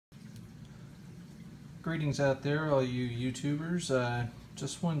Greetings out there, all you YouTubers.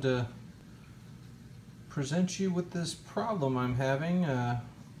 Just wanted to present you with this problem I'm having.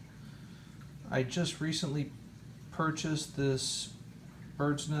 I just recently purchased this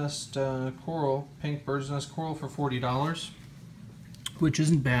Birdsnest coral, pink Birdsnest coral for $40, which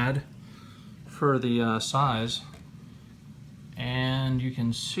isn't bad for the size. And you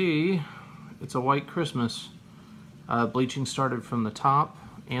can see it's a white Christmas. Bleaching started from the top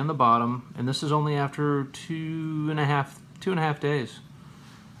and the bottom, and this is only after two and a half days.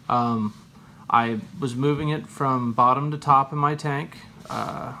 I was moving it from bottom to top in my tank.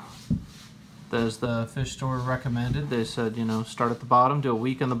 As the fish store recommended, they said, you know, start at the bottom, do a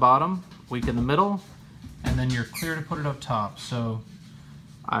week in the bottom, week in the middle, and then you're clear to put it up top. So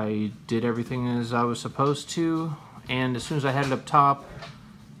I did everything as I was supposed to, and as soon as I had it up top,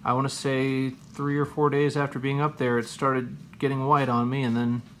 I want to say 3 or 4 days after being up there, it started getting white on me, and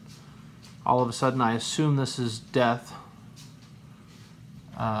then all of a sudden I assume this is death.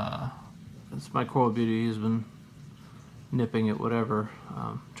 It's my coral beauty. He's been nipping at whatever,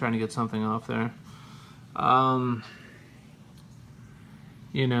 trying to get something off there.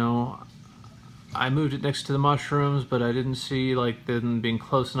 You know, I moved it next to the mushrooms, but I didn't see like them being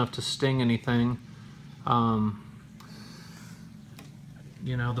close enough to sting anything.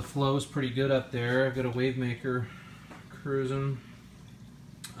 You know, the flow is pretty good up there. I've got a wave maker cruising.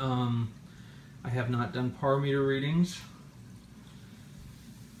 I have not done par meter readings,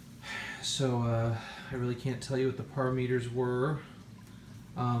 so I really can't tell you what the par meters were.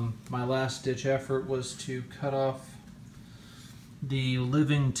 My last ditch effort was to cut off the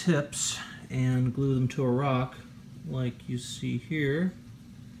living tips and glue them to a rock like you see here,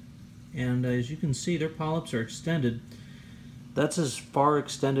 and as you can see, their polyps are extended. That's as far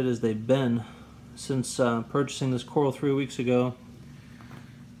extended as they've been since purchasing this coral 3 weeks ago,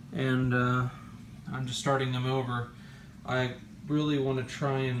 and I'm just starting them over. I really want to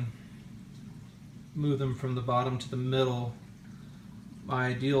try and move them from the bottom to the middle. My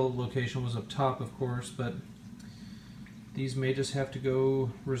ideal location was up top, of course, but these may just have to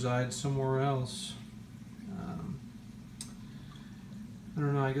go reside somewhere else. I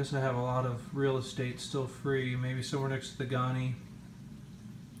don't know, I guess I have a lot of real estate still free, maybe somewhere next to the Ghani.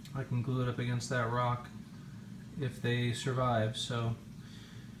 I can glue it up against that rock if they survive. So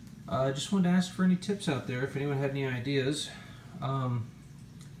I just wanted to ask for any tips out there, if anyone had any ideas.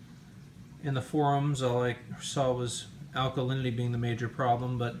 In the forums, all I saw was alkalinity being the major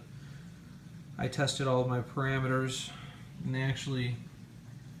problem, but I tested all of my parameters and they actually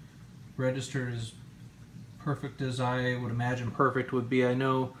registered as perfect as I would imagine perfect would be. I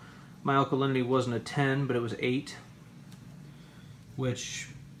know my alkalinity wasn't a 10, but it was 8, which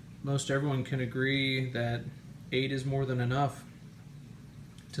most everyone can agree that 8 is more than enough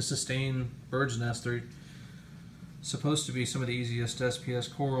to sustain Birdsnest. They're supposed to be some of the easiest SPS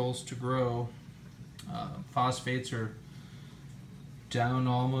corals to grow. Phosphates are down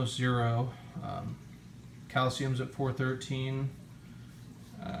almost 0. Calcium's at 413.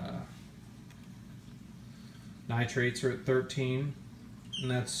 Nitrates are at 13, and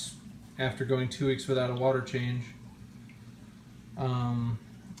that's after going 2 weeks without a water change.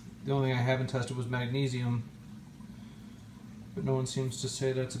 The only thing I haven't tested was magnesium, but no one seems to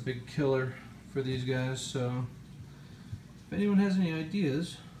say that's a big killer for these guys. So if anyone has any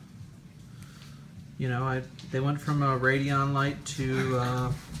ideas, you know, they went from a Radion light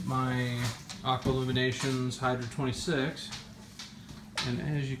to my Aqua Illuminations Hydra 26, and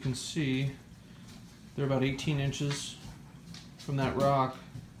as you can see, they're about 18 inches from that rock,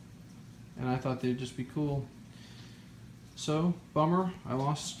 and I thought they'd just be cool. So, bummer, I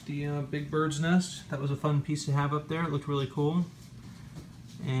lost the big Birdsnest. That was a fun piece to have up there. It looked really cool.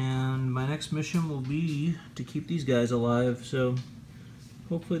 And my next mission will be to keep these guys alive, so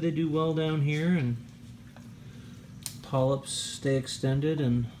hopefully they do well down here and polyps stay extended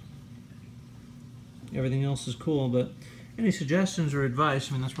and everything else is cool. But any suggestions or advice,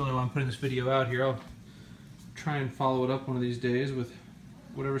 I mean, that's really why I'm putting this video out here. I'll try and follow it up one of these days with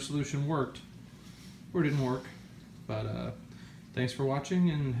whatever solution worked or didn't work. But thanks for watching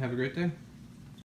and have a great day.